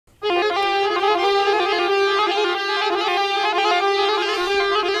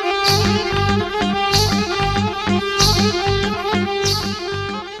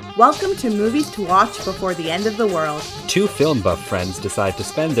Welcome to Movies to Watch Before the End of the World. Two film buff friends decide to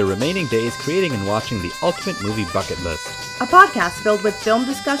spend their remaining days creating and watching the ultimate movie bucket list. A podcast filled with film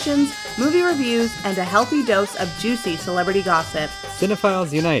discussions, movie reviews, and a healthy dose of juicy celebrity gossip.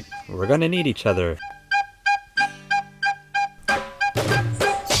 Cinephiles unite. We're gonna need each other.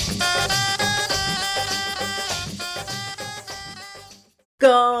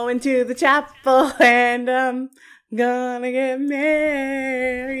 Going to the chapel and I'm gonna get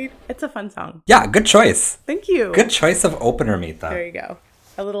married. It's a fun song. Yeah, good choice. Thank you. Good choice of opener, Mita. There you go.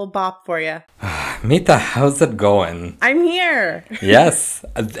 A little bop for you. Mita, how's it going? I'm here. Yes,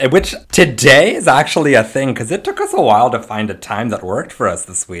 which today is actually a thing because it took us a while to find a time that worked for us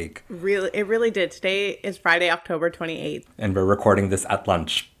this week. It really did. Today is Friday, October 28th. And we're recording this at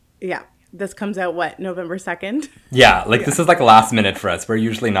lunch. Yeah. This comes out, November 2nd? Yeah, this is like last minute for us. We're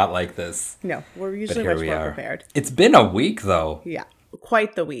usually not like this. No, we're usually much more prepared. It's been a week, though. Yeah,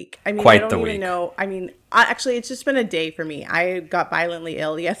 quite the week. I mean, I don't even know. I mean, actually, it's just been a day for me. I got violently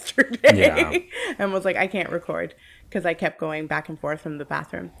ill yesterday and was like, I can't record because I kept going back and forth from the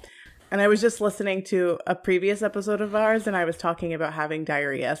bathroom. And I was just listening to a previous episode of ours, and I was talking about having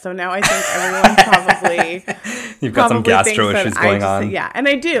diarrhea. So now I think everyone probably you've got some gastro issues going on. Yeah, and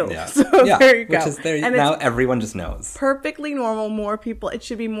I do. Yeah. So there you go. Which is and now everyone just knows. Perfectly normal. More people. It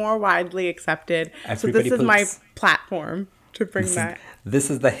should be more widely accepted. Everybody so this is my platform to bring that.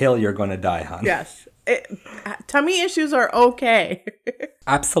 This is the hill you're going to die on. Yes. Tummy issues are okay.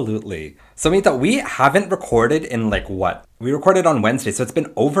 Absolutely. So Mita, we haven't recorded in what? We recorded on Wednesday, so it's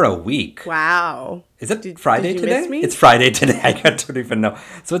been over a week. Wow. Is it Friday did you today? Miss me? It's Friday today. I don't even know.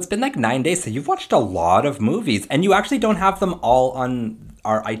 So it's been 9 days. So you've watched a lot of movies, and you actually don't have them all on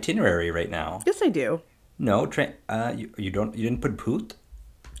our itinerary right now. Yes, I do. No, you don't. You didn't put Poot?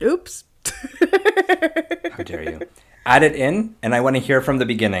 Oops. How dare you? Add it in, and I want to hear from the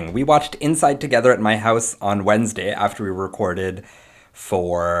beginning. We watched Inside together at my house on Wednesday after we recorded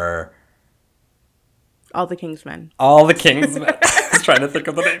for... All the Kingsmen. All the Kingsmen. I was trying to think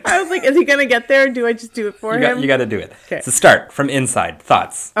of the name. I was like, is he going to get there? Do I just do it for him? You got to do it. Okay. So start from Inside.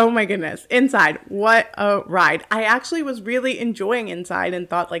 Thoughts? Oh my goodness. Inside. What a ride. I actually was really enjoying Inside and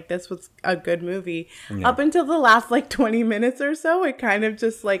thought this was a good movie. Yeah. Up until the last 20 minutes or so, it kind of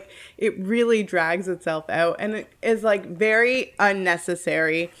just it really drags itself out and it is very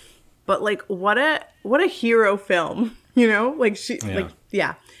unnecessary. But what a hero film, she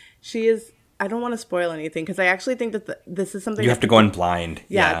is. I don't want to spoil anything because I actually think that this is something you have to go in blind.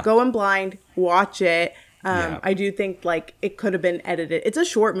 Yeah, go in blind, watch it. I do think it could have been edited. It's a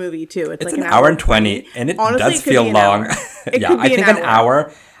short movie too. It's an hour and 20 and it honestly, does feel long. Yeah, I think an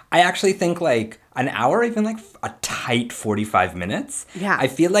hour. I actually think an hour, even a tight 45 minutes. Yeah. I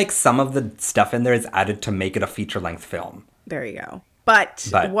feel like some of the stuff in there is added to make it a feature-length film. There you go.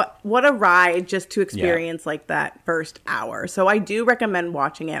 But what a ride just to experience that first hour. So I do recommend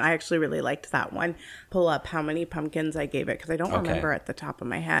watching it. I actually really liked that one. Pull up how many pumpkins I gave it because I don't remember at the top of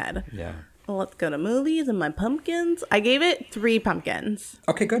my head. Yeah. Well, let's go to movies and my pumpkins. I gave it 3 pumpkins.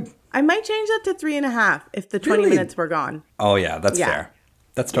 Okay, good. I might change that to 3.5 if the 20 minutes were gone. Oh yeah, that's fair.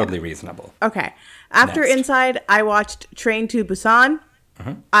 That's totally reasonable. Okay. After Inside, I watched Train to Busan.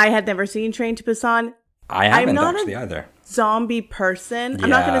 Mm-hmm. I had never seen Train to Busan. I haven't actually either. Zombie person. I'm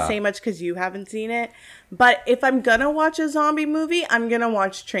not going to say much because you haven't seen it. But if I'm going to watch a zombie movie, I'm going to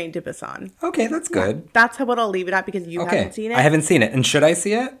watch Train to Busan. Okay, that's good. That's what I'll leave it at because you haven't seen it. I haven't seen it. And should I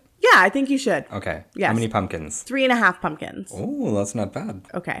see it? Yeah, I think you should. Okay. Yes. How many pumpkins? 3.5 pumpkins. Oh, that's not bad.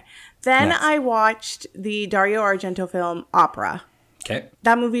 Okay. Then I watched the Dario Argento film Opera. Okay.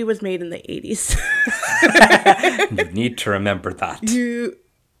 That movie was made in the 80s. You need to remember that.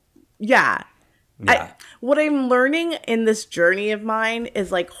 Yeah. What I'm learning in this journey of mine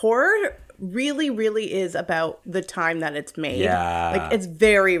is horror really, really is about the time that it's made. Yeah. It's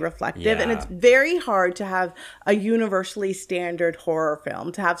very reflective and it's very hard to have a universally standard horror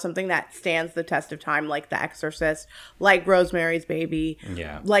film, to have something that stands the test of time like The Exorcist, like Rosemary's Baby,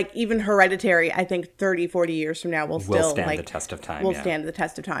 even Hereditary. I think 30, 40 years from now will still stand the test of time. Will stand the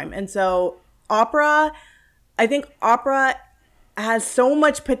test of time. And so I think Opera has so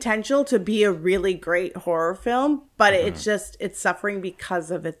much potential to be a really great horror film, but it's suffering because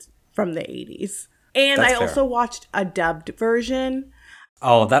of it's from the 80s. And I also watched a dubbed version.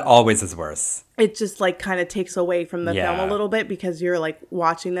 Oh, that always is worse. It just kind of takes away from the film a little bit because you're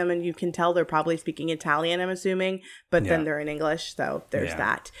watching them and you can tell they're probably speaking Italian, I'm assuming, but then they're in English, so there's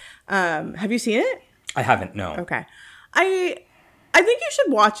that. Have you seen it? I haven't, no. Okay. I think you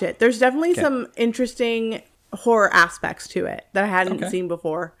should watch it. There's definitely some interesting horror aspects to it that I hadn't seen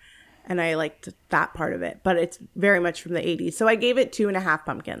before. and I liked that part of it. But it's very much from the 80s. So I gave it 2.5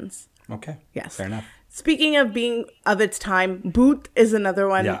 pumpkins. Okay. Yes. Fair enough. Speaking of being of its time, Boot is another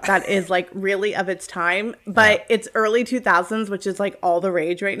one Yeah. that is like really of its time, but it's early 2000s, which is like all the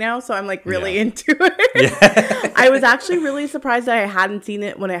rage right now. So I'm like really into it. I was actually really surprised that I hadn't seen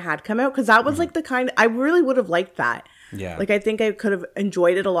it when it had come out, because that was like the kind I really would have liked that. Yeah. Like I think I could have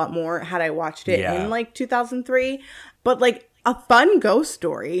enjoyed it a lot more had I watched it in like 2003. But like a fun ghost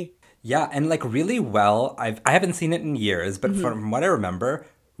story. Yeah, and like really well. I haven't seen it in years, but from what I remember,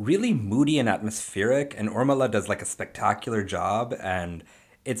 really moody and atmospheric, and Ormala does like a spectacular job, and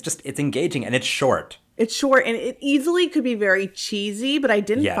it's engaging, and it's short. It's short, and it easily could be very cheesy, but I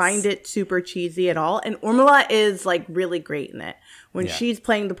didn't Yes. find it super cheesy at all. And Ormala is like really great in it. When she's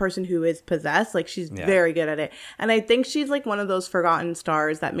playing the person who is possessed, like she's very good at it. And I think she's like one of those forgotten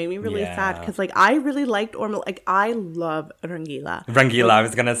stars that made me really sad, because like I really liked Ormala. Like I love Rangila. Rangila, I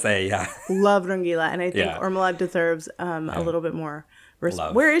was gonna say, yeah. Love Rangila, and I think Yeah. Ormala deserves a little bit more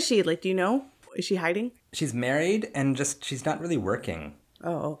Love. Where is she? Like, do you know? Is she hiding? She's married and just she's not really working.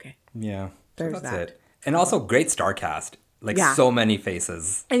 Oh, okay. Yeah, There's that's that. it. And also great star cast, like Yeah. so many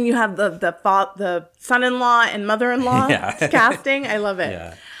faces. And you have the son-in-law and mother-in-law Yeah. casting. I love it.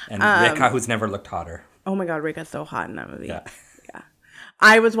 Yeah, and Rekha, who's never looked hotter. Oh my God, Rekha's so hot in that movie. Yeah. Yeah.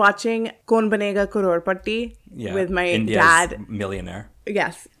 I was watching Kaun Banega Crorepati Yeah, with my India's dad. millionaire.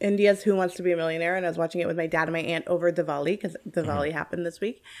 Yes, India's Who Wants to Be a Millionaire, and I was watching it with my dad and my aunt over Diwali, because Diwali happened this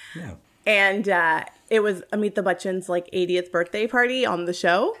week. Yeah. And it was Amitabh Bachchan's like 80th birthday party on the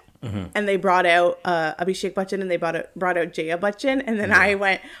show. And they brought out Abhishek Bachchan, and they brought out Jaya Bachchan. And then I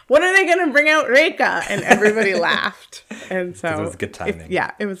went, when are they going to bring out Rekha? And everybody laughed. And so it was good timing.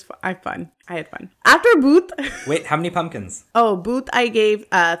 it was fun. I had fun. After Booth, Wait, how many pumpkins? Booth, I gave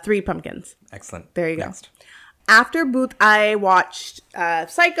 3 pumpkins. Excellent. There you go. Next. After Booth, I watched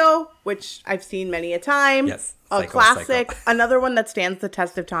Psycho, which I've seen many a time. Yes, A Psycho, classic. Psycho. Another one that stands the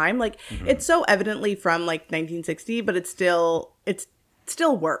test of time. Like, it's so evidently from, like, 1960, but it still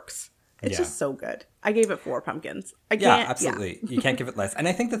works. It's Yeah. just so good. I gave it 4 pumpkins. I Yeah, can't. absolutely. You can't give it less. And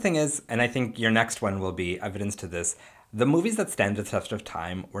I think the thing is, and I think your next one will be evidence to this, the movies that stand the test of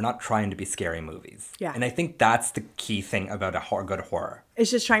time, we're not trying to be scary movies. Yeah. And I think that's the key thing about good horror. It's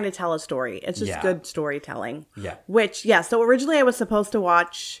just trying to tell a story. It's just Yeah. good storytelling. Yeah. Which, so originally I was supposed to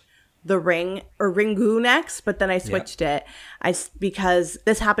watch The Ring or Ringu next, but then I switched it. Because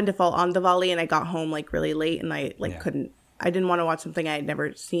this happened to fall on Diwali, and I got home like really late, and I I didn't want to watch something I had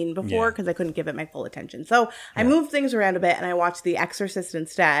never seen before, because I couldn't give it my full attention. So I moved things around a bit, and I watched The Exorcist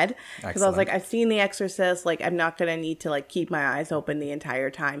instead, because I was like, I've seen The Exorcist. Like, I'm not going to need to like keep my eyes open the entire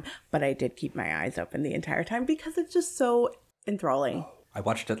time. But I did keep my eyes open the entire time, because it's just so enthralling. I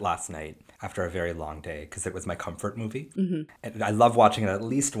watched it last night after a very long day because it was my comfort movie. Mm-hmm. And I love watching it at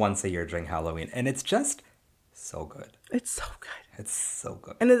least once a year during Halloween. And it's just so good. It's so good. It's so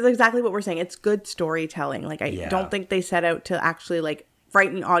good. And it's exactly what we're saying. It's good storytelling. Like, I don't think they set out to actually like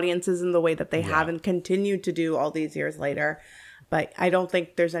frighten audiences in the way that they have and continue to do all these years later. But I don't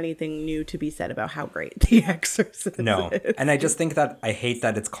think there's anything new to be said about how great The Exorcist is. And I just think that I hate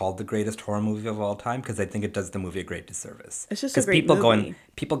that it's called the greatest horror movie of all time, because I think it does the movie a great disservice. It's just a great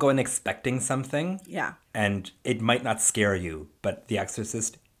people go in expecting something. Yeah. And it might not scare you, but The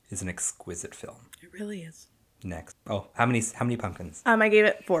Exorcist is an exquisite film. It really is. Next. Oh, how many pumpkins? I gave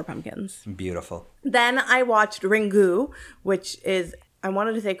it 4 pumpkins. Beautiful. Then I watched Ringu, which is, I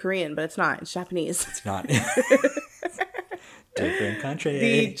wanted to say Korean, but it's not. It's Japanese. It's not. Different country.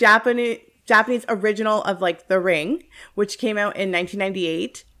 The Japanese original of like The Ring, which came out in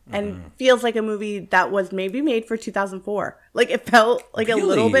 1998 and feels like a movie that was maybe made for 2004. Like, it felt like a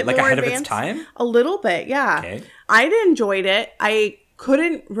little bit like more ahead advanced. of its time? A little bit, yeah. Okay. I enjoyed it. I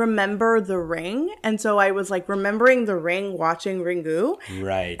couldn't remember The Ring, and so I was like remembering The Ring watching Ringu.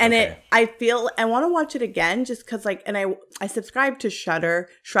 Right. And okay. I want to watch it again just because like, and I subscribed to Shudder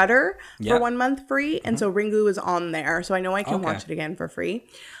for 1 month free, and so Ringu is on there, so I know I can watch it again for free.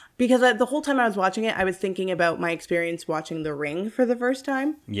 Because the whole time I was watching it, I was thinking about my experience watching The Ring for the first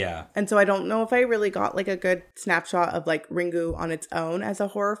time. Yeah. And so I don't know if I really got like a good snapshot of like Ringu on its own as a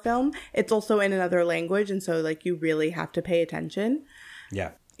horror film. It's also in another language, and so like you really have to pay attention.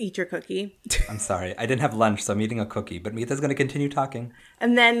 Yeah. Eat your cookie. I'm sorry. I didn't have lunch, so I'm eating a cookie. But Meetha's going to continue talking.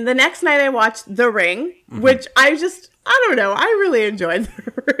 And then the next night I watched The Ring, which I don't know. I really enjoyed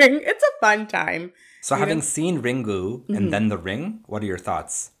The Ring. It's a fun time. So having seen Ringu and then The Ring, what are your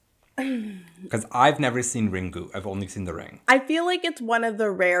thoughts? Because I've never seen Ringu. I've only seen The Ring. I feel like it's one of the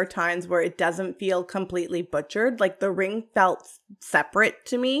rare times where it doesn't feel completely butchered. Like, The Ring felt separate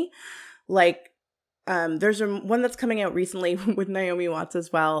to me. Like, There's one that's coming out recently with Naomi Watts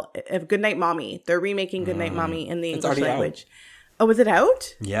as well. Goodnight Mommy. They're remaking Goodnight Mommy in the English language. Out. Oh, is it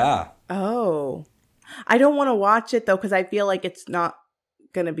out? Yeah. Oh. I don't want to watch it though because I feel like it's not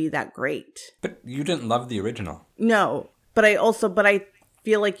going to be that great. But you didn't love the original. No. But I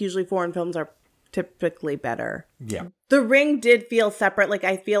feel like usually foreign films are typically better. Yeah. The Ring did feel separate. Like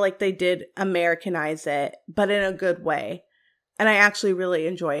I feel like they did Americanize it, but in a good way. And I actually really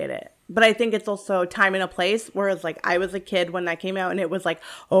enjoyed it. But I think it's also time and a place. Whereas like I was a kid when that came out and it was like,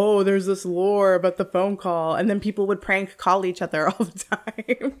 oh, there's this lore about the phone call. And then people would prank call each other all the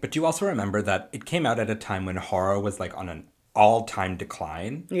time. But you also remember that it came out at a time when horror was like on an all-time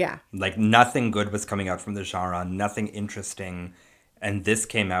decline. Yeah. Like nothing good was coming out from the genre, nothing interesting. And this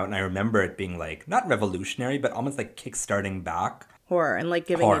came out and I remember it being like, not revolutionary, but almost like kickstarting back. Horror and like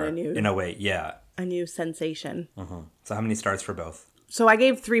giving horror, it a new... in a way, yeah. A new sensation. Uh-huh. So how many stars for both? So I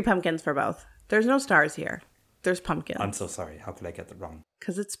gave 3 pumpkins for both. There's no stars here. There's pumpkins. I'm so sorry. How could I get that wrong?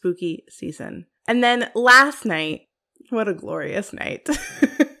 Because it's spooky season. And then last night, what a glorious night.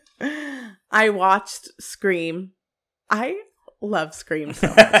 I watched Scream. I love Scream so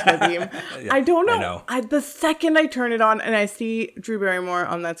much, Nadim. Yeah, I don't know. The second I turn it on and I see Drew Barrymore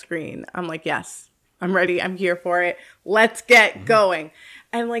on that screen, I'm like, yes, I'm ready. I'm here for it. Let's get going.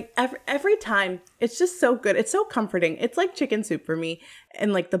 And like every time, it's just so good. It's so comforting. It's like chicken soup for me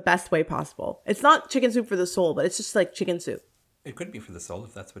in like the best way possible. It's not chicken soup for the soul, but it's just like chicken soup. It could be for the soul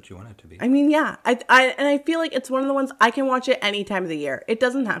if that's what you want it to be. I mean, yeah. I feel like it's one of the ones I can watch it any time of the year. It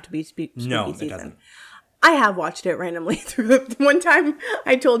doesn't have to be spooky season. No, it doesn't. I have watched it randomly through the one time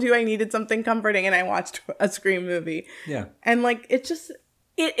I told you I needed something comforting and I watched a Scream movie. Yeah. And like, it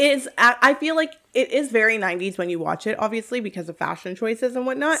is, I feel like it is very 90s when you watch it, obviously, because of fashion choices and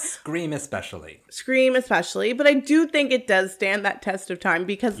whatnot. Scream especially. But I do think it does stand that test of time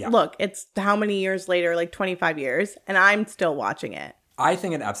because, look, it's how many years later, like 25 years, and I'm still watching it. I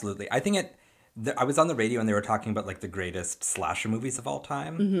think it absolutely. I was on the radio and they were talking about like the greatest slasher movies of all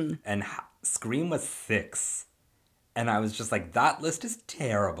time, and Scream was 6. And I was just like, that list is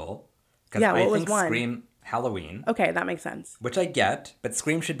terrible. Because I think one? Scream... Halloween. Okay, that makes sense. Which I get, but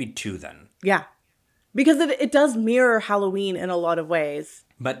Scream should be 2 then. Yeah. Because it does mirror Halloween in a lot of ways.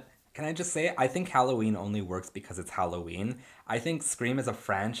 But can I just say, I think Halloween only works because it's Halloween. I think Scream as a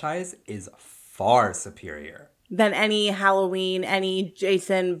franchise is far superior. Than any Halloween, any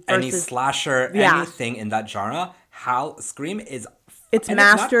Jason versus... Any slasher, anything in that genre. Scream is... It's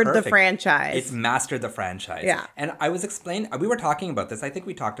mastered the franchise. It's mastered the franchise. Yeah. And I was explaining, we were talking about this. I think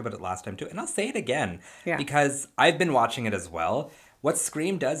we talked about it last time too. And I'll say it again. Yeah. Because I've been watching it as well. What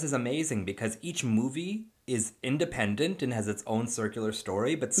Scream does is amazing because each movie is independent and has its own circular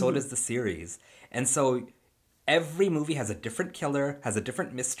story, but so does the series. And so every movie has a different killer, has a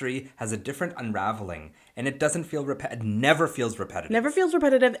different mystery, has a different unraveling. And it doesn't feel it never feels repetitive. Never feels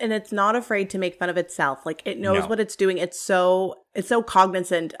repetitive, and it's not afraid to make fun of itself. Like it knows what it's doing. It's so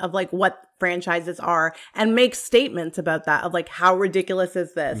cognizant of like what franchises are and makes statements about that of like how ridiculous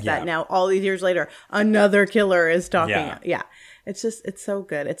is this that now all these years later another killer is talking. Yeah. It's so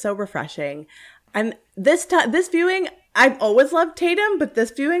good. It's so refreshing. And this viewing, I've always loved Tatum, but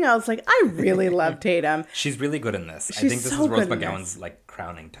this viewing, I was like, I really love Tatum. She's really good in this. I think this so is Rose McGowan's like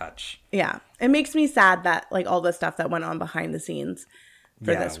crowning touch. Yeah. It makes me sad that like all the stuff that went on behind the scenes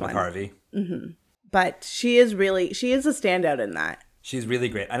for this one. With Harvey. Mm-hmm. But she is a standout in that. She's really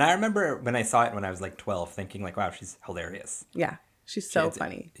great. And I remember when I saw it when I was like 12 thinking like, wow, she's hilarious. Yeah. She's so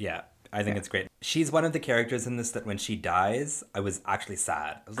funny. Yeah. I think it's great. She's one of the characters in this that when she dies, I was actually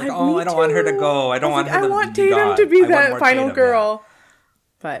sad. I was like, I don't want her to go. I don't want her to be gone. I want Tatum to be that final girl. Yeah.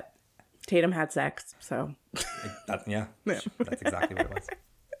 But Tatum had sex, so. That's exactly what it was.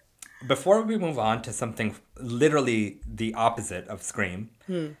 Before we move on to something literally the opposite of Scream,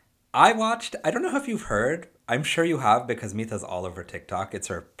 I don't know if you've heard, I'm sure you have because Mitha's all over TikTok. It's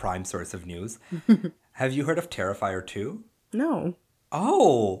her prime source of news. Have you heard of Terrifier 2? No.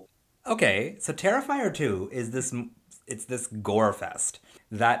 Oh, okay. So Terrifier 2 is this gore fest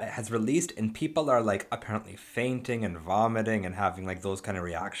that has released and people are like apparently fainting and vomiting and having like those kind of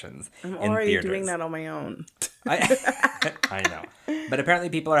reactions. I'm already doing that on my own. I know. But apparently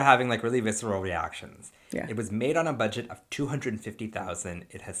people are having like really visceral reactions. Yeah. It was made on a budget of $250,000.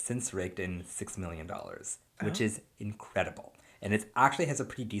 It has since raked in $6 million, which is incredible. And it actually has a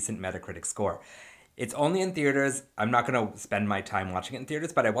pretty decent Metacritic score. It's only in theaters. I'm not going to spend my time watching it in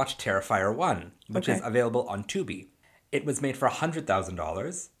theaters, but I watched Terrifier 1, which is available on Tubi. It was made for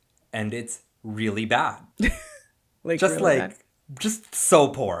 $100,000, and it's really bad. Just so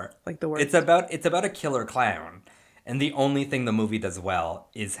poor. Like the worst. It's about a killer clown, and the only thing the movie does well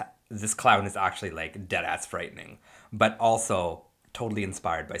is this clown is actually like dead ass frightening, but also totally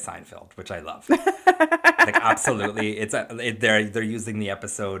inspired by Seinfeld, which I love. Like absolutely, they're using the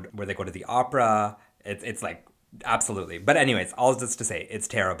episode where they go to the opera. It's like absolutely. But anyways, all this to say, it's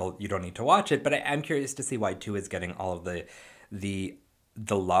terrible. You don't need to watch it. But I am curious to see why 2 is getting all of the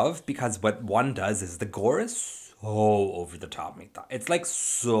love, because what 1 does is the gore is so over the top. It's like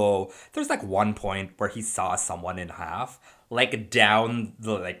so. There's like one point where he saw someone in half, like down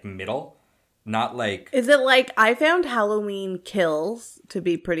the like middle, not like. Is it like I found Halloween Kills to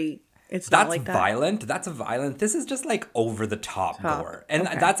be pretty? It's That's not like that. violent. That's violent. This is just like over the top gore. And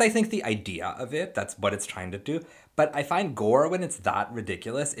that's, I think, the idea of it. That's what it's trying to do. But I find gore, when it's that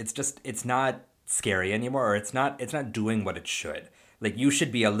ridiculous, it's not scary anymore, or it's not doing what it should. Like, you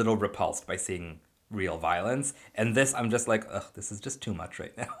should be a little repulsed by seeing real violence. And this, I'm just like, ugh, this is just too much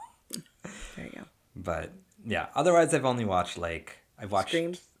right now. There you go. But yeah, otherwise I've watched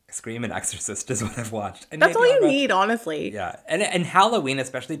Scream. Scream and Exorcist is what I've watched. And That's all you need, honestly. Yeah. And Halloween,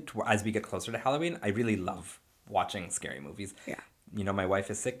 especially as we get closer to Halloween, I really love watching scary movies. Yeah. You know, my wife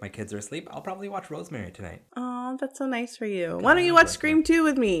is sick, my kids are asleep. I'll probably watch Rosemary tonight. Oh, that's so nice for you. Why don't you watch Scream 2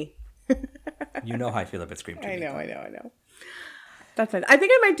 with me? You know how I feel about Scream 2. I know. That's it. I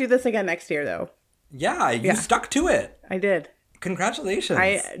think I might do this again next year, though. Yeah, you stuck to it. I did. Congratulations.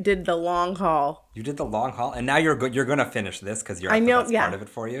 I did the long haul. You did the long haul, and now you're going to finish this because that's part of it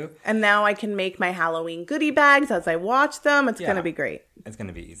for you. And now I can make my Halloween goodie bags as I watch them. It's going to be great. It's going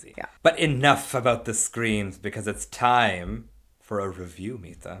to be easy. Yeah. But enough about the screams, because it's time for a review,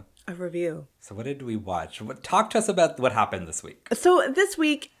 Mita. A review. So what did we watch? Talk to us about what happened this week. So this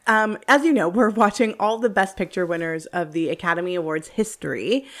week, as you know, we're watching all the Best Picture winners of the Academy Awards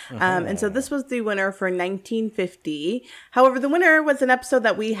history. And so this was the winner for 1950. However, the winner was an episode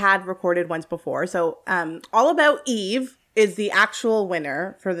that we had recorded once before. So All About Eve is the actual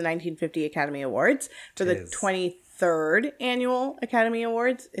winner for the 1950 Academy Awards for the 23rd Annual Academy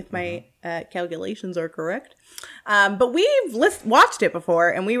Awards, if my calculations are correct. But we've watched it before,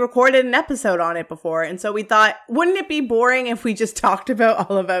 and we recorded an episode on it before. And so we thought, wouldn't it be boring if we just talked about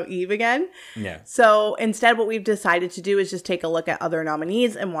All About Eve again? Yeah. So instead, what we've decided to do is just take a look at other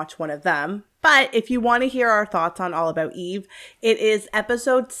nominees and watch one of them. But if you want to hear our thoughts on All About Eve, it is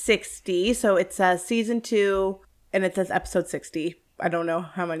episode 60. So it says season 2, and it says episode 60. I don't know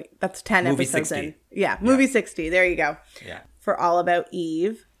how many. That's 10 movie episodes 60. in. Yeah, movie 60. There you go. Yeah. For All About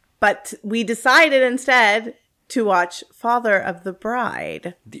Eve. But we decided instead to watch Father of the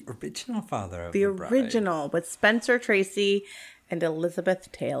Bride. The original Father of the Bride. The original with Spencer Tracy and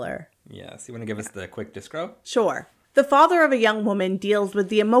Elizabeth Taylor. Yes. You want to give us the quick discro? Sure. The father of a young woman deals with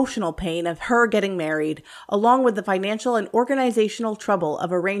the emotional pain of her getting married, along with the financial and organizational trouble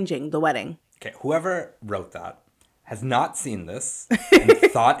of arranging the wedding. Okay, whoever wrote that has not seen this and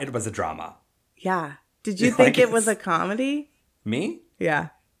thought it was a drama. Yeah. Did you think it was a comedy? Me? Yeah.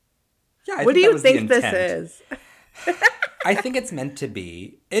 Yeah. What do you think this is? I think it's meant to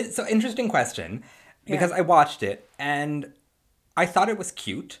be. So interesting question, because I watched it and I thought it was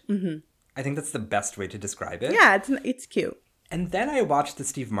cute. Mm-hmm. I think that's the best way to describe it. Yeah, it's cute. And then I watched the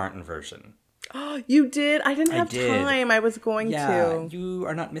Steve Martin version. Oh, you did? I didn't have time. I was going to. Yeah, you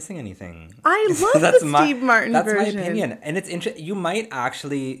are not missing anything. I love the Steve Martin version. That's my opinion. And it's interesting. You might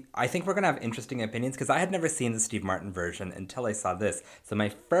actually, I think we're going to have interesting opinions, because I had never seen the Steve Martin version until I saw this. So my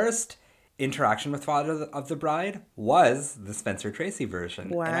first interaction with Father of the Bride was the Spencer Tracy version.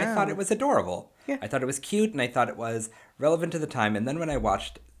 Wow. And I thought it was adorable. Yeah. I thought it was cute, and I thought it was relevant to the time. And then when I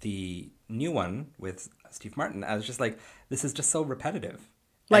watched the new one with Steve Martin, I was just like, this is just so repetitive.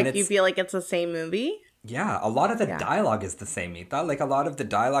 Like, you feel like it's the same movie? Yeah, a lot of the dialogue is the same, Mita. Like, a lot of the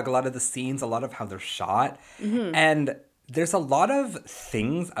dialogue, a lot of the scenes, a lot of how they're shot. Mm-hmm. And there's a lot of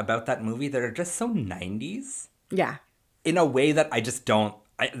things about that movie that are just so 90s. Yeah. In a way that I just don't,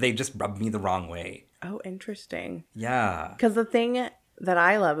 they just rub me the wrong way. Oh, interesting. Yeah. Because the thing that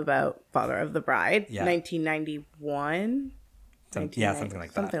I love about Father of the Bride, 1991? Something like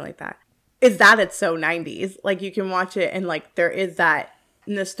that. Something like that. Is that it's so 90s. Like, you can watch it and, like, there is that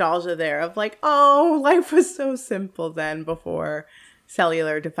nostalgia there of like, oh, life was so simple then before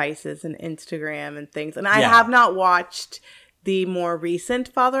cellular devices and Instagram and things. And I have not watched the more recent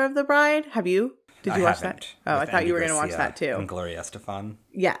Father of the Bride. Have you? Did you watch that? Oh, I thought you were going to watch that too. And Gloria Estefan.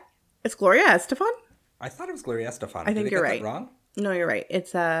 Yeah. It's Gloria Estefan? I thought it was Gloria Estefan. I think you're right. Wrong? No, you're right.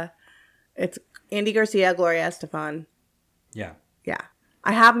 It's Andy Garcia, Gloria Estefan. Yeah. Yeah.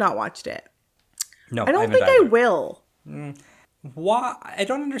 I have not watched it. No, I don't think I will. Why? I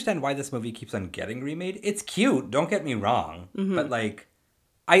don't understand why this movie keeps on getting remade. It's cute, don't get me wrong, but like,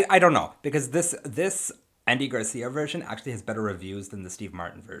 I don't know, because this Andy Garcia version actually has better reviews than the Steve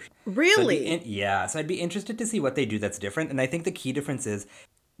Martin version. Really? So I'd be interested to see what they do that's different. And I think the key difference is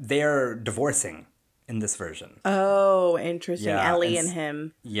they're divorcing in this version. Oh, interesting. Yeah, Ellie and and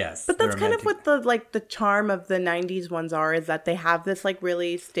him. Yes. But that's kind of what the charm of the 90s ones are, is that they have this like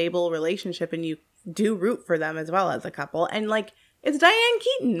really stable relationship and you do root for them as well as a couple. And like, it's Diane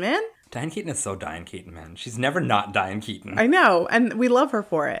Keaton, man. Diane Keaton is so Diane Keaton, man. She's never not Diane Keaton. I know, and we love her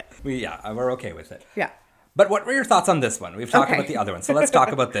for it. We're okay with it. Yeah. But what were your thoughts on this one? We've talked about the other one, so let's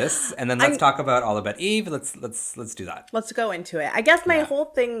talk about this, and then let's talk about All About Eve. Let's do that. Let's go into it. I guess my whole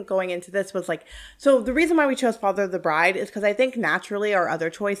thing going into this was like, so the reason why we chose Father of the Bride is because I think naturally our other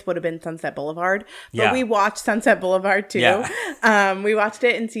choice would have been Sunset Boulevard, but we watched Sunset Boulevard too. Yeah. We watched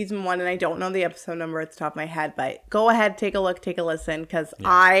it in season 1, and I don't know the episode number at the top of my head, but go ahead, take a look, take a listen, because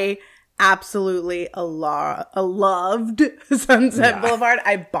I absolutely loved Sunset Boulevard.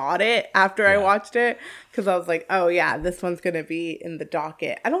 I bought it after I watched it because I was like, oh yeah, this one's gonna be in the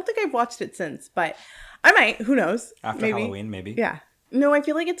docket. I don't think I've watched it since, but I might. Who knows? After Halloween, maybe. Yeah. No, I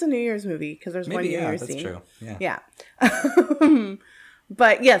feel like it's a New Year's movie because there's one New Year's scene. True. Yeah.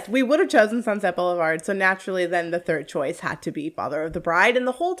 But yes, we would have chosen Sunset Boulevard. So naturally, then the third choice had to be Father of the Bride. And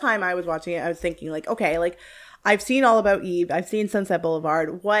the whole time I was watching it, I was thinking like, okay, like I've seen All About Eve, I've seen Sunset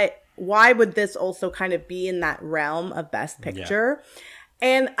Boulevard. Why would this also kind of be in that realm of Best Picture? Yeah.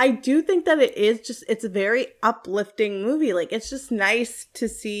 And I do think that it's a very uplifting movie. Like, it's just nice to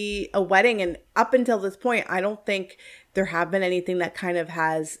see a wedding. And up until this point, I don't think there have been anything that kind of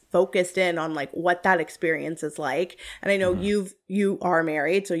has focused in on like what that experience is like. And I know you are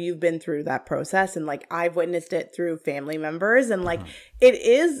married, so you've been through that process, and like I've witnessed it through family members, and like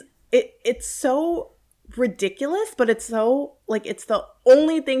it's so ridiculous, but it's so like it's the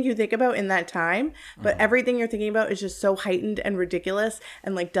only thing you think about in that time, but everything you're thinking about is just so heightened and ridiculous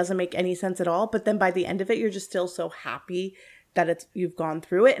and like doesn't make any sense at all. But then by the end of it, you're just still so happy that you've gone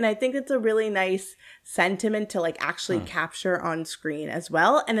through it. And I think it's a really nice sentiment to like actually capture on screen as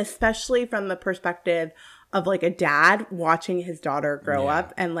well, and especially from the perspective of like a dad watching his daughter grow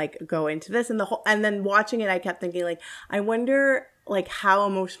up and like go into this, and then watching it, I kept thinking like, I wonder like how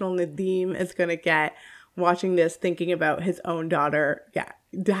emotional Nadeem is gonna get watching this, thinking about his own daughter.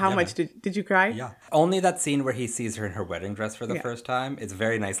 How much did you cry? Yeah. Only that scene where he sees her in her wedding dress for the first time. It's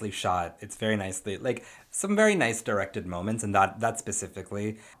very nicely shot. It's very nicely, like, some very nice directed moments, and that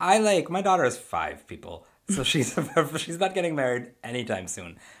specifically. My daughter is 5, people. So she's not getting married anytime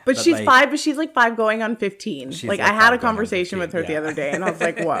soon. But she's like, 5, but she's like 5 going on 15. Like, I had a conversation with her the other day, and I was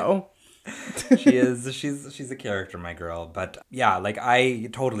like, whoa. She's a character, my girl. But yeah, like I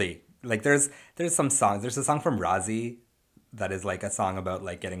totally like there's some songs. There's a song from Razi that is like a song about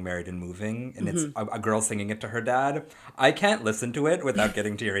like getting married and moving, and it's a girl singing it to her dad. I can't listen to it without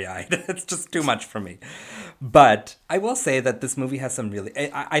getting teary-eyed. It's just too much for me. But I will say that this movie has some really,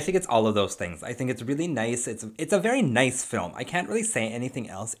 I think it's all of those things. I think it's really nice. It's a very nice film. I can't really say anything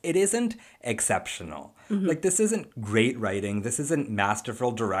else. It isn't exceptional. Like, this isn't great writing. This isn't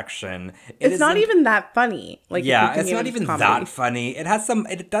masterful direction. It's not even that funny. Like, yeah, it's not even that funny.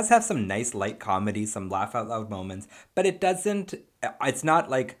 It does have some nice light comedy, some laugh out loud moments, but it's not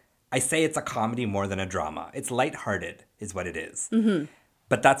like, I say it's a comedy more than a drama. It's lighthearted is what it is.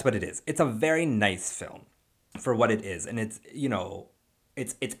 But that's what it is. It's a very nice film for what it is. And it's,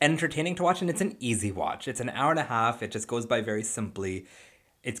 it's entertaining to watch, and it's an easy watch. It's an hour and a half. It just goes by very simply.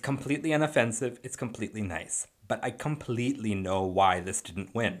 It's completely inoffensive. It's completely nice. But I completely know why this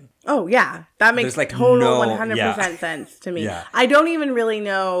didn't win. Oh, yeah. That makes like total 100% sense to me. Yeah. I don't even really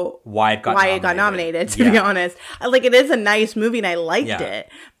know why it got nominated, to be honest. Like, it is a nice movie, and I liked it.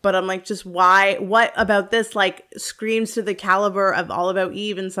 But I'm like, just why? What about this, like, screams to the caliber of All About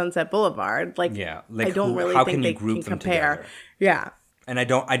Eve and Sunset Boulevard? Like, I don't really think they can compare. Together? Yeah. And I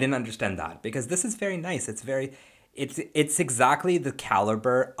didn't understand that, because this is very nice. It's exactly the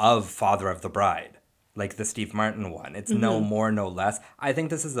caliber of Father of the Bride, like the Steve Martin one. It's no more, no less. I think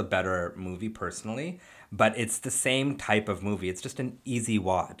this is a better movie personally, but it's the same type of movie. It's just an easy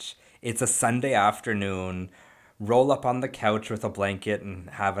watch. It's a Sunday afternoon, roll up on the couch with a blanket and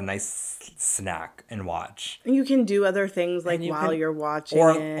have a nice snack and watch. You can do other things like while you're watching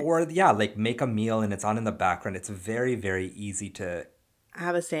it. Or like make a meal and it's on in the background. It's very, very easy to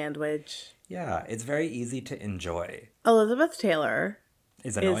have a sandwich. Yeah, it's very easy to enjoy. Elizabeth Taylor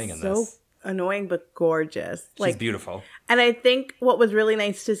is annoying in this. So annoying but gorgeous. She's beautiful. And I think what was really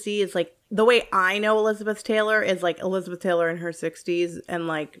nice to see is like the way I know Elizabeth Taylor is like Elizabeth Taylor in her 60s and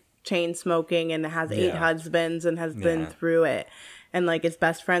like chain smoking and has 8 husbands and has been through it and like is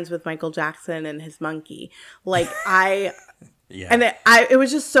best friends with Michael Jackson and his monkey. Like Yeah. And it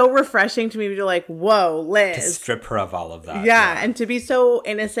was just so refreshing to me to be like, whoa, Liz. To strip her of all of that. Yeah, and to be so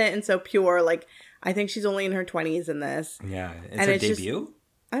innocent and so pure. Like, I think she's only in her 20s in this. Yeah. It's her debut?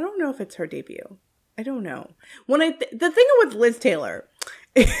 I don't know if it's her debut. I don't know. The thing with Liz Taylor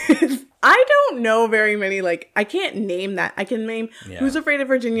is I don't know very many, like, I can't name that. I can name Who's Afraid of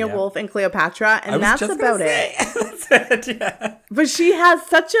Virginia Woolf and Cleopatra, and that's about it. That's it, yeah. But she has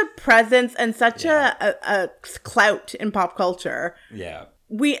such a presence and such a clout in pop culture. Yeah.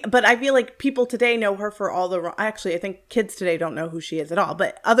 But I feel like people today know her for all the wrong... Actually, I think kids today don't know who she is at all,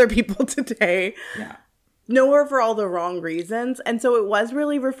 but other people today know her for all the wrong reasons. And so it was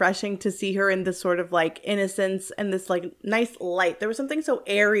really refreshing to see her in this sort of like innocence and this like nice light. There was something so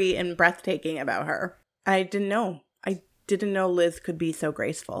airy and breathtaking about her. I didn't know Liz could be so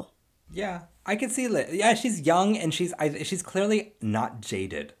graceful. Yeah, I could see Liz. Yeah, she's young and she's clearly not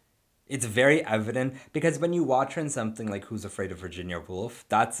jaded. It's very evident because when you watch her in something like Who's Afraid of Virginia Woolf,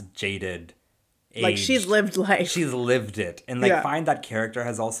 that's jaded. Aged. Like she's lived life. She's lived it. And like find that character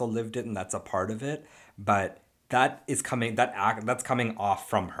has also lived it and that's a part of it. But that is coming, that's coming off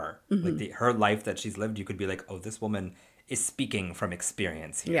from her. Mm-hmm. Like her life that she's lived, you could be like, oh, this woman is speaking from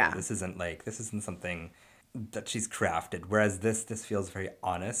experience here. Yeah. This isn't something that she's crafted. Whereas this feels very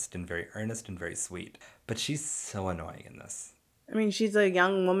honest and very earnest and very sweet. But she's so annoying in this. I mean, she's a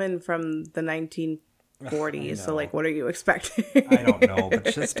young woman from the 1940s. So like, what are you expecting? I don't know, but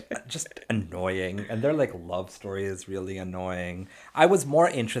just annoying. And their like love story is really annoying. I was more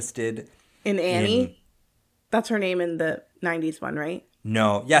interested in Annie. That's her name in the 90s one, right?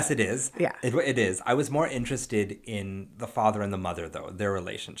 No. Yes, it is. Yeah. It is. I was more interested in the father and the mother, though, their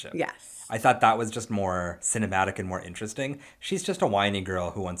relationship. Yes. I thought that was just more cinematic and more interesting. She's just a whiny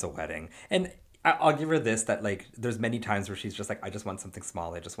girl who wants a wedding. And I'll give her this, that, like, there's many times where she's just like, I just want something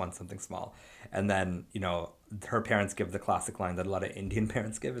small. I just want something small. And then, you know, her parents give the classic line that a lot of Indian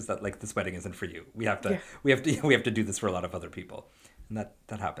parents give is that, like, this wedding isn't for you. We have to do this for a lot of other people. And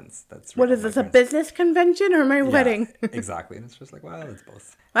that happens. That's what is this, a business convention or my wedding? Exactly. And it's just like, well, it's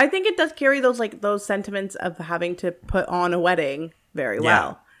both. I think it does carry those sentiments of having to put on a wedding very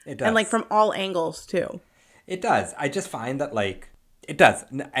well. It does. And like from all angles too. It does. I just find that like it does.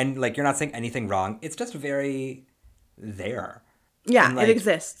 And like you're not saying anything wrong. It's just very there. Yeah, and, like, it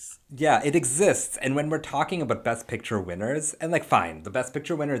exists. Yeah, it exists. And when we're talking about Best Picture winners, and like fine, the Best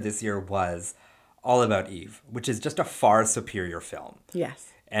Picture winner this year was All About Eve, which is just a far superior film.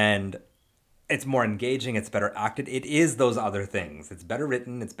 Yes. And it's more engaging, it's better acted. It is those other things. It's better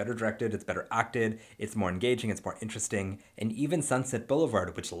written, it's better directed, it's better acted, it's more engaging, it's more interesting. And even Sunset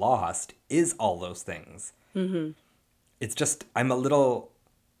Boulevard, which lost, is all those things. Mm-hmm. It's just, I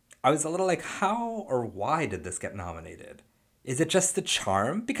was a little like, how or why did this get nominated? Is it just the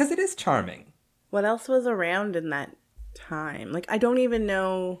charm? Because it is charming. What else was around in that time? Like, I don't even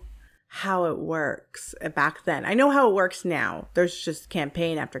know how it works back then. I know how it works now. There's just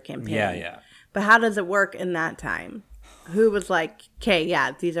campaign after campaign. Yeah. But how does it work in that time? Who was like, okay,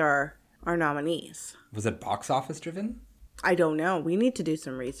 yeah, these are our nominees? Was it box office driven? I don't know. We need to do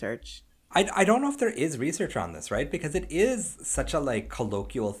some research. I don't know if there is research on this, right? Because it is such a like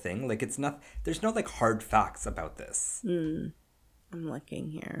colloquial thing. Like there's no like hard facts about this. I'm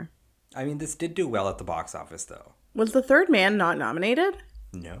looking here. I mean, this did do well at the box office though. Was The Third Man not nominated?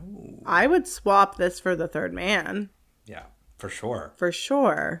 No. I would swap this for The Third Man. Yeah, for sure. For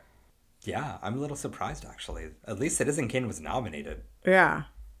sure. Yeah, I'm a little surprised actually. At least Citizen Kane was nominated. Yeah.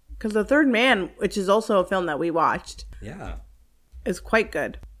 Because The Third Man, which is also a film that we watched, is quite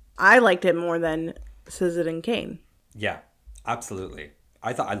good. I liked it more than Citizen Kane. Yeah, absolutely.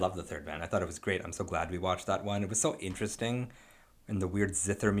 I loved The Third Man. I thought it was great. I'm so glad we watched that one. It was so interesting. And the weird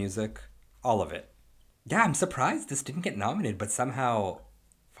zither music. All of it. Yeah, I'm surprised this didn't get nominated, but somehow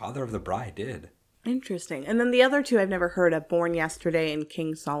Father of the Bride did. Interesting. And then the other two I've never heard of, Born Yesterday and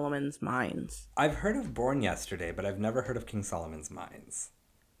King Solomon's Mines. I've heard of Born Yesterday, but I've never heard of King Solomon's Mines.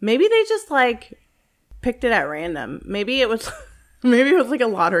 Maybe they just like picked it at random. Maybe it was like a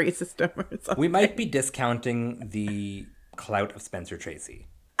lottery system or something. We might be discounting the clout of Spencer Tracy.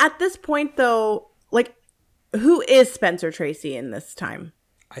 At this point though, like who is Spencer Tracy in this time?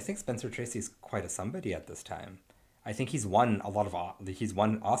 I think Spencer Tracy is quite a somebody at this time. I think he's won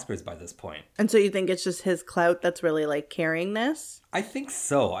Oscars by this point. And so you think it's just his clout that's really like carrying this? I think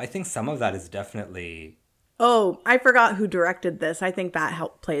so. I think some of that is definitely... Oh, I forgot who directed this. I think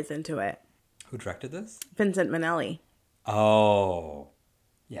that plays into it. Who directed this? Vincent Minnelli. Oh,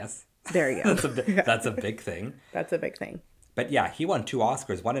 yes. There you go. That's a big thing. That's a big thing. But yeah, he won 2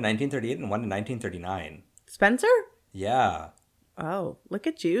 Oscars, one in 1938 and one in 1939. Spencer? Yeah. Oh, look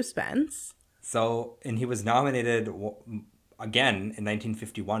at you, Spence. So, and he was nominated again in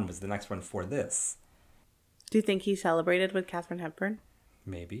 1951 was the next one for this. Do you think he celebrated with Katharine Hepburn?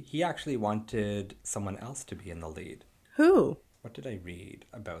 Maybe. He actually wanted someone else to be in the lead. Who? What did I read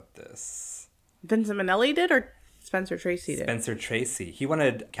about this? Vincent Minnelli did or Spencer Tracy did? Spencer Tracy. He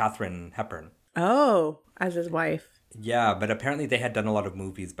wanted Katharine Hepburn. Oh, as his wife. Yeah, but apparently they had done a lot of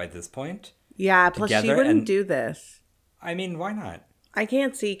movies by this point. Yeah, plus she together, wouldn't and- do this. I mean, why not? I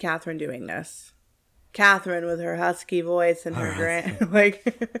can't see Catherine doing this. Catherine with her husky voice and her grand, like,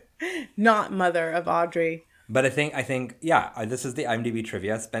 not mother of Audrey. But I think, yeah, this is the IMDb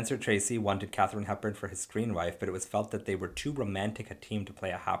trivia. Spencer Tracy wanted Katharine Hepburn for his screen wife, but it was felt that they were too romantic a team to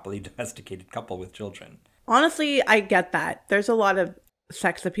play a happily domesticated couple with children. Honestly, I get that. There's a lot of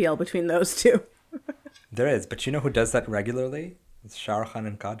sex appeal between those two. There is, but you know who does that regularly? It's Shah Rukh Khan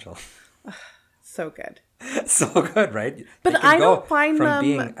and Kajol. So good. So good, right? But They can I go don't find from them-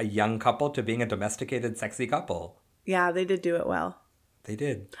 being a young couple to being a domesticated, sexy couple. Yeah, they did do it well. They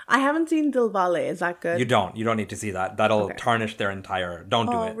did. I haven't seen Dilwale. Is that good? You don't need to see that. That'll tarnish their entire. Don't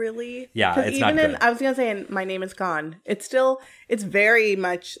do Oh, it. really? Yeah, 'Cause it's even not in, good. I was gonna say, in My Name Is Gone, it's very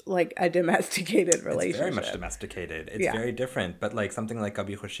much like a domesticated relationship. It's very much domesticated. It's Yeah. very different. But like something like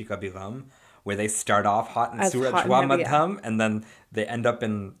Kabhi Khushi Kabhi Gham, where they start off hot and As Suraj hot and Hua heavy, yeah. Madham, and then they end up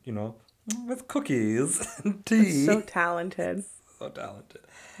in, with cookies and tea. So talented. So talented.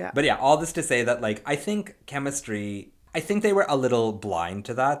 Yeah. But yeah, all this to say that like I think chemistry. I think they were a little blind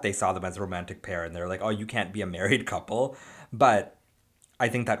to that. They saw them as a romantic pair, and they're like, "Oh, you can't be a married couple." But I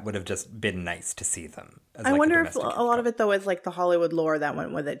think that would have just been nice to see them. As, I like, wonder if a domesticated lot of couple. it though is like the Hollywood lore that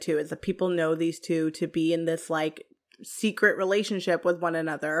went with it too. Is that people know these two to be in this like secret relationship with one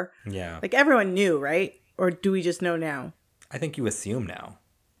another. Yeah. Like everyone knew, right? Or do we just know now? I think you assume now.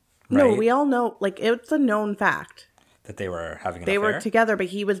 No, right? we all know. Like it's a known fact. That they were having an They affair. were together, but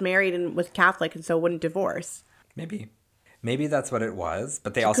he was married and was Catholic, and so wouldn't divorce. Maybe that's what it was.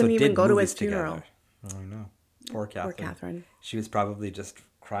 But they also couldn't did even go to movies his funeral. together. Oh, I know. Poor Catherine. Catherine. She was probably just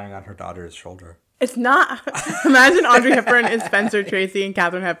crying on her daughter's shoulder. It's not. Imagine Audrey Hepburn is Spencer Tracy and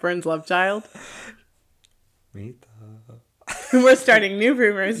Katharine Hepburn's love child. Meet We're starting new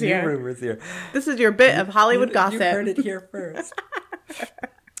rumors the here. new rumors here. This is your bit of Hollywood gossip. You heard it here first.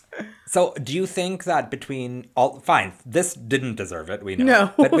 So, do you think that between all... Fine, this didn't deserve it, we know.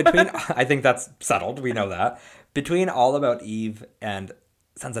 No. But between... I think that's settled, we know that. Between All About Eve and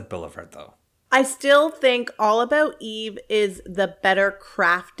Sunset Boulevard, though. I still think All About Eve is the better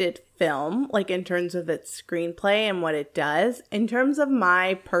crafted film, like in terms of its screenplay and what it does. In terms of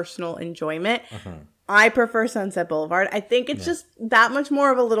my personal enjoyment, I prefer Sunset Boulevard. I think it's just that much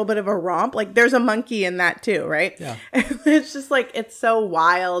more of a little bit of a romp. Like there's a monkey in that too, right? Yeah. It's just like it's so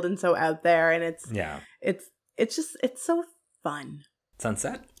wild and so out there, and it's so fun.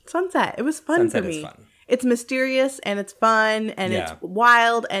 Sunset? Sunset. It was fun Sunset for is me. fun. It's mysterious and it's fun and Yeah. it's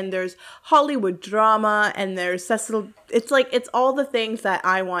wild and there's Hollywood drama and there's Cecil. It's like, it's all the things that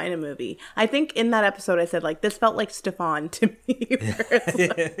I want in a movie. I think in that episode I said like, this felt like Stefan to me.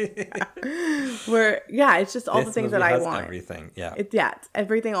 It's just all the This things that movie I has want. everything, yeah. It's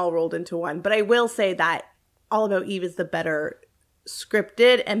everything all rolled into one. But I will say that All About Eve is the better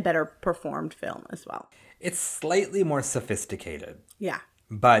scripted and better performed film as well. It's slightly more sophisticated. Yeah.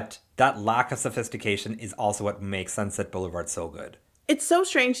 But that lack of sophistication is also what makes Sunset Boulevard so good. It's so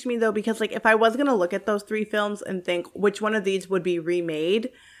strange to me though, because like if I was going to look at those three films and think which one of these would be remade,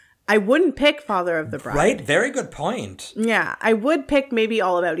 I wouldn't pick Father of the Bride. Right? Very good point. Yeah. I would pick maybe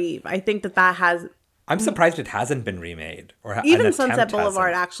All About Eve. I think that has... I'm surprised it hasn't been remade. Or Even an Sunset attempt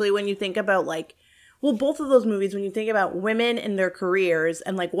Boulevard, hasn't. actually, when you think about like... Well, both of those movies, when you think about women in their careers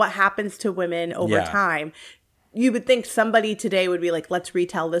and like what happens to women over Yeah. time... You would think somebody today would be like, let's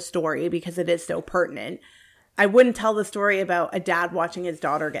retell this story because it is so pertinent. I wouldn't tell the story about a dad watching his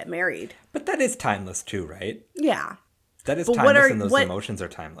daughter get married. But that is timeless too, right? Yeah. That is But timeless and those emotions are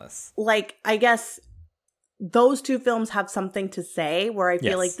timeless. Like, I guess those two films have something to say where I feel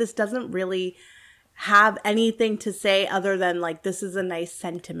Yes. like this doesn't really have anything to say other than like, this is a nice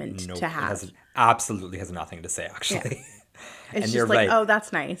sentiment Nope, to it have. absolutely has nothing to say, actually. It's and just you're like, right. oh,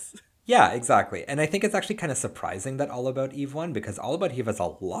 that's nice. Yeah, exactly. And I think it's actually kind of surprising that All About Eve won because All About Eve has a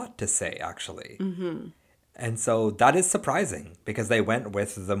lot to say, actually. Mm-hmm. And so that is surprising because they went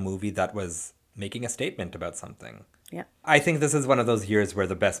with the movie that was making a statement about something. Yeah. I think this is one of those years where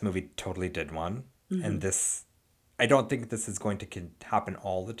the best movie totally did won. Mm-hmm. And I don't think this is going to happen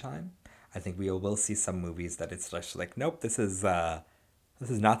all the time. I think we will see some movies that it's just like, nope, this is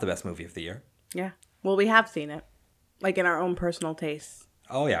not the best movie of the year. Yeah. Well, we have seen it. Like in our own personal tastes.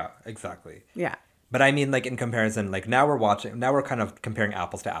 Oh, yeah, exactly. Yeah. But I mean, like, in comparison, like, now we're kind of comparing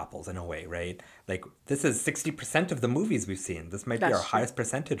apples to apples in a way, right? Like, this is 60% of the movies we've seen. This might be our That's true. highest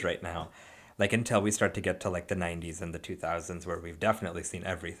percentage right now. Like, until we start to get to, like, the 90s and the 2000s, where we've definitely seen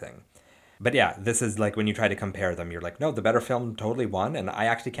everything. But yeah, this is like when you try to compare them, you're like, no, the better film totally won, and I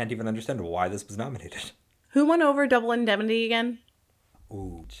actually can't even understand why this was nominated. Who won over Double Indemnity again?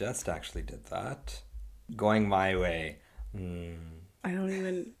 Ooh, just actually did that. Going My Way. I don't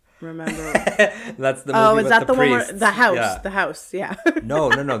even remember. That's the movie Oh, is with that the one where priests. the house? Yeah. The house, yeah.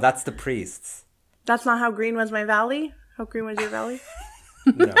 No, that's the priests. That's not How Green Was My Valley? How Green Was Your Valley?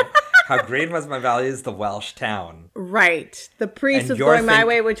 No. How Green Was My Valley is the Welsh town. Right. The priest And was you're Going My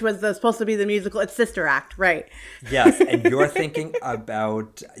Way, which was supposed to be the musical. It's Sister Act, right. Yes, and you're thinking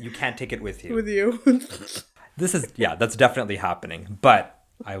about You Can't Take It With You. With you. That's definitely happening. But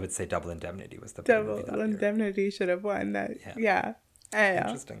I would say Double Indemnity was the better movie that Double year. Indemnity should have won that. Yeah. I know.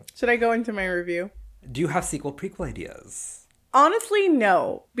 Interesting. Should I go into my review? Do you have sequel prequel ideas? Honestly,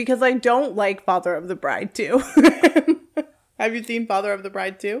 no, because I don't like Father of the Bride 2. Have you seen Father of the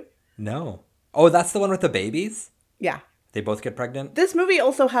Bride 2? No. Oh, that's the one with the babies? Yeah. They both get pregnant? This movie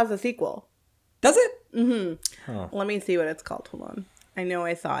also has a sequel. Does it? Let me see what it's called. Hold on. I know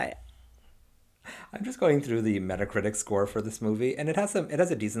I saw it. I'm just going through the Metacritic score for this movie, and it has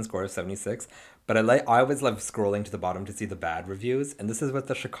a decent score of 76, but I always love scrolling to the bottom to see the bad reviews, and this is what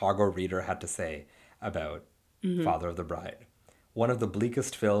the Chicago Reader had to say about Father of the Bride. One of the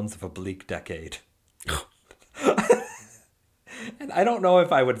bleakest films of a bleak decade. And I don't know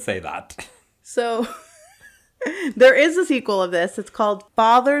if I would say that. So there is a sequel of this. It's called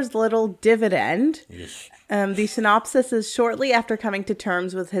Father's Little Dividend. The synopsis is shortly after coming to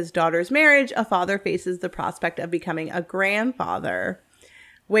terms with his daughter's marriage, a father faces the prospect of becoming a grandfather,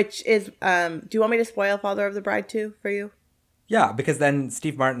 which is, do you want me to spoil Father of the Bride 2 for you? Yeah, because then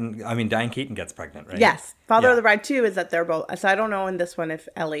Diane Keaton gets pregnant, right? Yes. Father of the Bride 2 is that they're both, so I don't know in this one if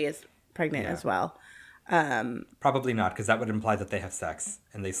Ellie is pregnant as well. Probably not, because that would imply that they have sex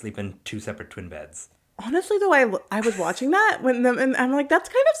and they sleep in two separate twin beds. Honestly, though, I was watching that and I'm like, that's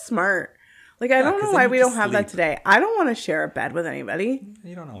kind of smart. Like, I don't know why we don't have that today. I don't want to share a bed with anybody.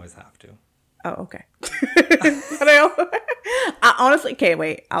 You don't always have to. Oh, okay. But I honestly, okay,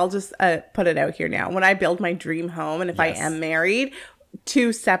 wait. I'll just put it out here now. When I build my dream home, and if I am married,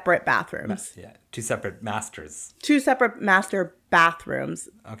 2 separate bathrooms. Yeah, 2 separate masters. 2 separate master bathrooms.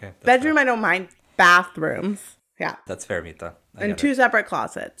 Okay. Bedroom, fair. I don't mind. Bathrooms. Yeah. That's fair, Mita. And 2 separate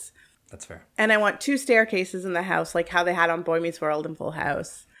closets. That's fair. And I want 2 staircases in the house, like how they had on Boy Meets World and Full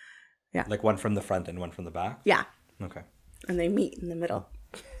House. Yeah. Like one from the front and one from the back? Yeah. Okay. And they meet in the middle.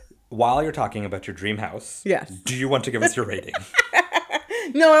 While you're talking about your dream house, yes, do you want to give us your rating?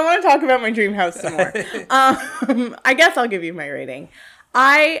 No, I want to talk about my dream house some more. I guess I'll give you my rating.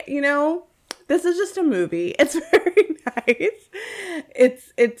 This is just a movie. It's very nice.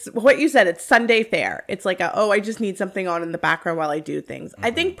 It's what you said. It's Sunday fare. It's like I just need something on in the background while I do things.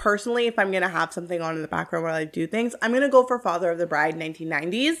 I think personally, if I'm going to have something on in the background while I do things, I'm going to go for Father of the Bride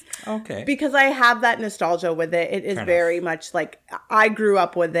 1990s. Okay. Because I have that nostalgia with it. It is very much like I grew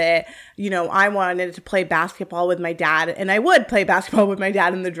up with it. I wanted to play basketball with my dad, and I would play basketball with my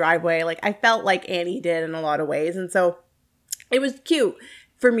dad in the driveway. Like I felt like Annie did in a lot of ways. And so it was cute.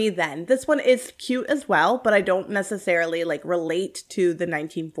 For me then. This one is cute as well, but I don't necessarily relate to the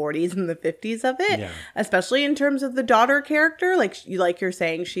 1940s and the 50s of it, especially in terms of the daughter character. Like you're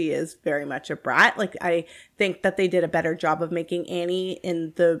saying, she is very much a brat. Like I think that they did a better job of making Annie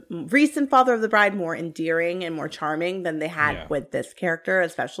in the recent Father of the Bride more endearing and more charming than they had with this character,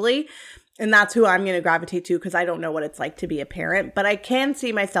 especially. And that's who I'm going to gravitate to because I don't know what it's like to be a parent. But I can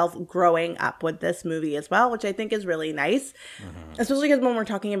see myself growing up with this movie as well, which I think is really nice. Especially because when we're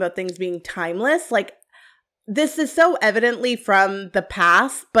talking about things being timeless, like this is so evidently from the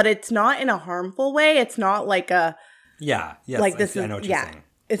past, but it's not in a harmful way. It's not like a... Yeah. Yes, like this I know what you're saying.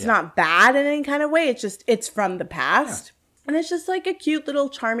 It's not bad in any kind of way. It's from the past. Yeah. And it's just like a cute little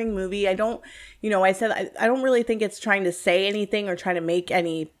charming movie. I don't really think it's trying to say anything or trying to make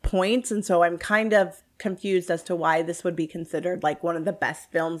any points. And so I'm kind of confused as to why this would be considered like one of the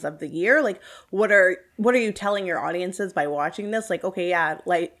best films of the year. Like, what are you telling your audiences by watching this? Like, okay, yeah,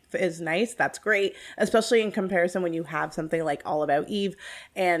 life is nice. That's great. Especially in comparison when you have something like All About Eve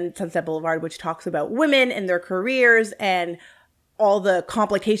and Sunset Boulevard, which talks about women and their careers and all the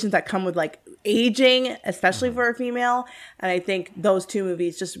complications that come with like aging, especially for a female. And I think those 2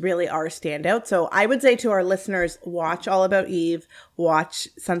 movies just really are standout. So I would say to our listeners, watch All About Eve, watch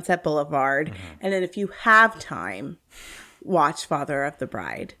Sunset Boulevard. And then if you have time, watch Father of the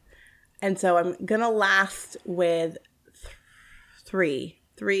Bride. And so I'm going to last with 3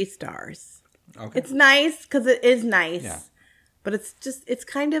 stars. Okay. It's nice because it is nice. Yeah. But it's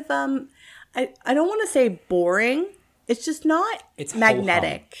kind of, I don't want to say boring. It's just not It's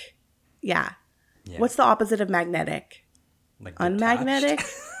magnetic. Yeah. Yeah. What's the opposite of magnetic? Like Unmagnetic?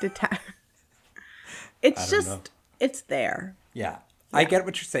 detached? It's I don't just, know. it's there. Yeah. I get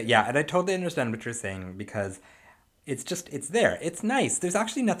what you're saying. Yeah, and I totally understand what you're saying because it's there. It's nice. There's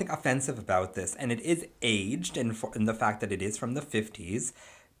actually nothing offensive about this, and it is aged in the fact that it is from the 50s,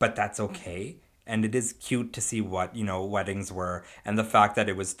 but that's okay. And it is cute to see what, weddings were, and the fact that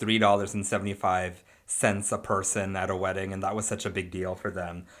it was $3.75 a person at a wedding, and that was such a big deal for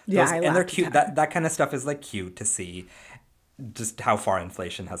them. Yeah, I and they're laughed cute. at that. That kind of stuff is like cute to see just how far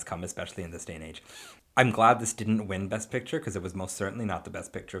inflation has come, especially in this day and age. I'm glad this didn't win Best Picture because it was most certainly not the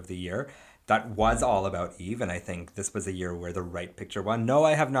best picture of the year. That was All About Eve, and I think this was a year where the right picture won. No,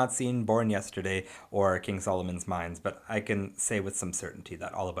 I have not seen Born Yesterday or King Solomon's Mines, but I can say with some certainty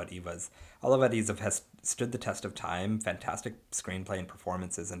that All About Eve has stood the test of time. Fantastic screenplay and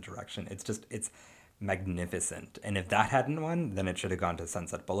performances and direction. It's magnificent. And if that hadn't won, then it should have gone to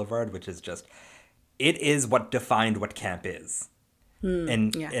Sunset Boulevard, which is it is what defined what camp is.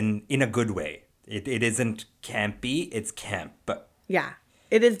 And in a good way. It isn't campy, it's camp. But Yeah.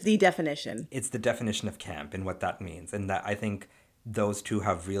 It is the definition. it's the definition of camp and what that means. And that I think those two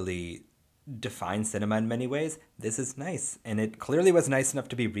have really defined cinema in many ways. This is nice. And it clearly was nice enough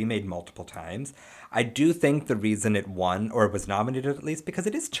to be remade multiple times. I do think the reason it won, or was nominated at least, because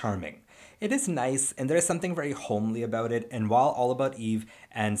it is charming. It is nice, and there is something very homely about it. And while All About Eve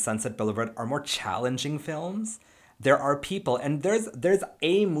and Sunset Boulevard are more challenging films, there are people, and there's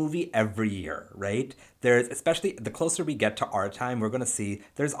a movie every year, right? There's, especially the closer we get to our time, we're going to see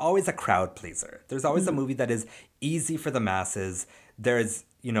there's always a crowd pleaser. There's always a movie that is easy for the masses. There's,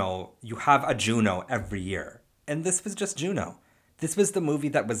 you have a Juno every year. And this was just Juno. This was the movie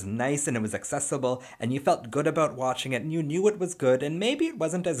that was nice and it was accessible and you felt good about watching it and you knew it was good, and maybe it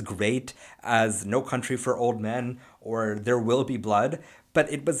wasn't as great as No Country for Old Men or There Will Be Blood,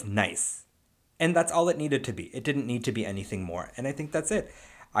 but it was nice. And that's all it needed to be. It didn't need to be anything more. And I think that's it.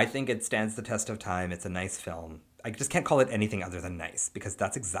 I think it stands the test of time. It's a nice film. I just can't call it anything other than nice because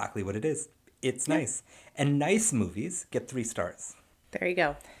that's exactly what it is. It's nice. And nice movies get 3 stars. There you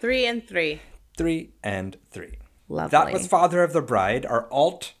go. 3 and 3. 3 and 3. Lovely. That was Father of the Bride, our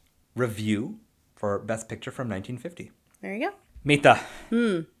alt review for Best Picture from 1950. There you go. Mita.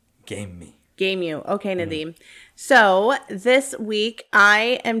 Game me. Game you. Okay, Nadim. So this week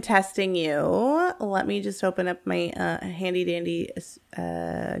I am testing you. Let me just open up my handy dandy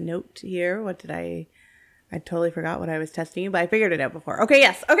note here. What did I totally forgot what I was testing you, but I figured it out before. Okay,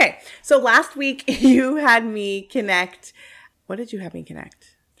 yes. Okay. So last week you had me connect. What did you have me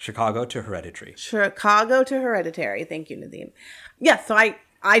connect? Chicago to Hereditary. Chicago to Hereditary. Thank you, Nadim. Yeah, so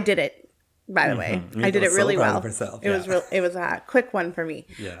I did it. By the way, I did it really well. It was a quick one for me.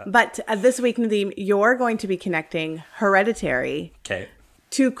 Yeah. But this week, Nadim, you're going to be connecting Hereditary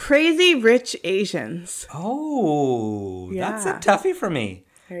to Crazy Rich Asians. Oh, that's a toughie for me.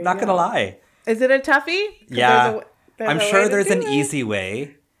 Not going to lie. Is it a toughie? Yeah. I'm sure there's an easy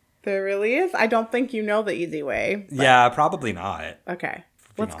way. There really is? I don't think you know the easy way. But... Yeah, probably not. Okay.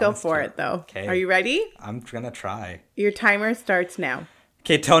 Let's go for it, though. Okay. Are you ready? I'm going to try. Your timer starts now.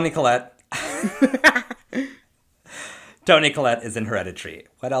 Okay, Toni Collette. Toni Collette is in Hereditary.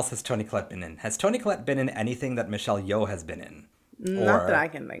 What else has Toni Collette been in? Has Toni Collette been in anything that Michelle Yeoh has been in? Not that I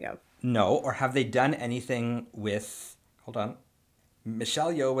can think of. No, or have they done anything with... Hold on.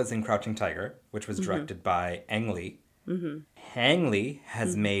 Michelle Yeoh was in Crouching Tiger, which was directed by Ang Lee. Ang Lee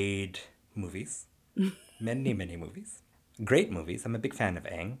has made movies. Many, many movies. Great movies. I'm a big fan of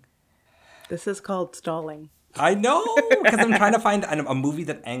Ang. This is called stalling. I know, because I'm trying to find a movie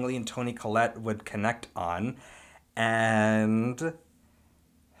that Ang Lee and Toni Collette would connect on. And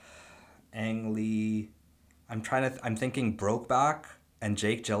Ang Lee, I'm thinking Brokeback and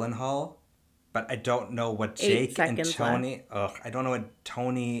Jake Gyllenhaal, but I don't know what Jake and Toni, I don't know what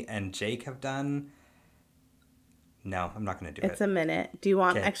Toni and Jake have done. No, I'm not going to do it. It's a minute. Do you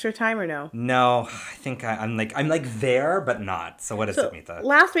want extra time or no? No, I think I'm like there, but not. So what is it, Mita?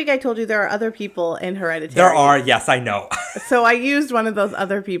 Last week I told you there are other people in Hereditary. There are, yes, I know. So I used one of those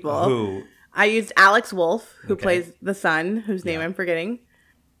other people. Who? I used Alex Wolff, who plays the son, whose name I'm forgetting.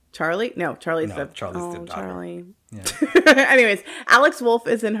 Charlie? No, Charlie's the daughter. Charlie. Yeah. Anyways, Alex Wolff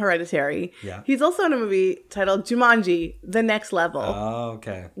is in Hereditary. Yeah. He's also in a movie titled Jumanji: The Next Level. Oh,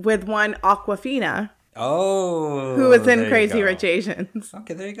 okay. With one Awkwafina. Oh. Who was in Crazy Rich Asians.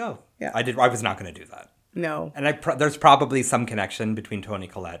 Okay, there you go. Yeah. I was not going to do that. No. And there's probably some connection between Toni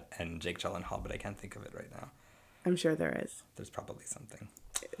Collette and Jake Gyllenhaal, but I can't think of it right now. I'm sure there is. There's probably something.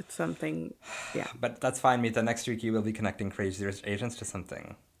 It's something Yeah. But that's fine, Mita. Next week you will be connecting Crazy Rich Asians to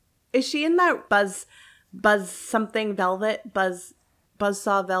something. Is she in that Buzz something Velvet?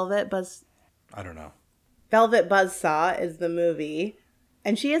 Buzzsaw Velvet? I don't know. Velvet Buzzsaw is the movie.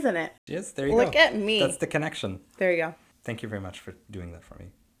 And she is in it. Yes, there you go. Look at me. That's the connection. There you go. Thank you very much for doing that for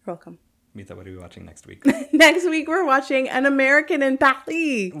me. You're welcome. Mita, what are we watching next week? Next week we're watching An American in Paris.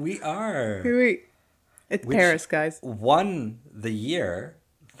 We are. It's Paris, guys. Won the year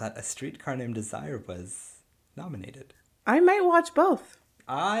that A Streetcar Named Desire was nominated. I might watch both.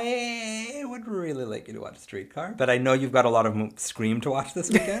 I would really like you to watch Streetcar, but I know you've got a lot of Scream to watch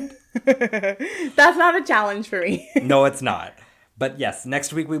this weekend. That's not a challenge for me. No, it's not. But yes,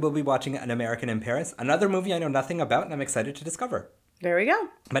 next week we will be watching An American in Paris, another movie I know nothing about and I'm excited to discover. There we go.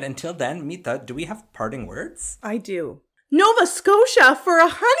 But until then, Mita, do we have parting words? I do. Nova Scotia for a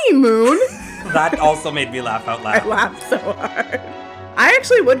honeymoon. That also made me laugh out loud. I laughed so hard. I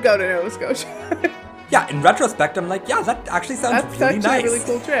actually would go to Nova Scotia. Yeah, in retrospect, I'm like, yeah, that actually sounds really nice. That's actually a really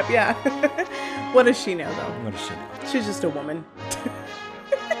cool trip, yeah. What does she know, though? What does she know? She's just a woman.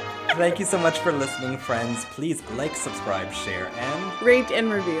 Thank you so much for listening, friends. Please like, subscribe, share, and... rate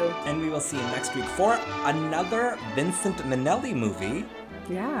and review. And we will see you next week for another Vincent Minnelli movie.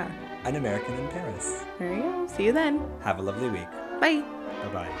 Yeah. An American in Paris. There you go. See you then. Have a lovely week. Bye.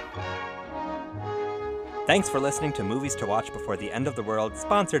 Bye-bye. Thanks for listening to Movies to Watch Before the End of the World,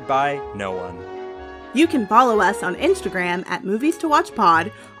 sponsored by no one. You can follow us on Instagram at Movies to Watch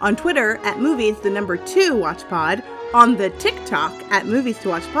Pod, on Twitter at Movies2WatchPod, on the TikTok at Movies to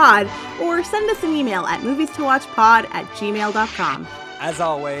Watch Pod, or send us an email at movies2watchpod@gmail.com. As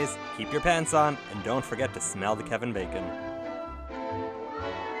always, keep your pants on and don't forget to smell the Kevin Bacon.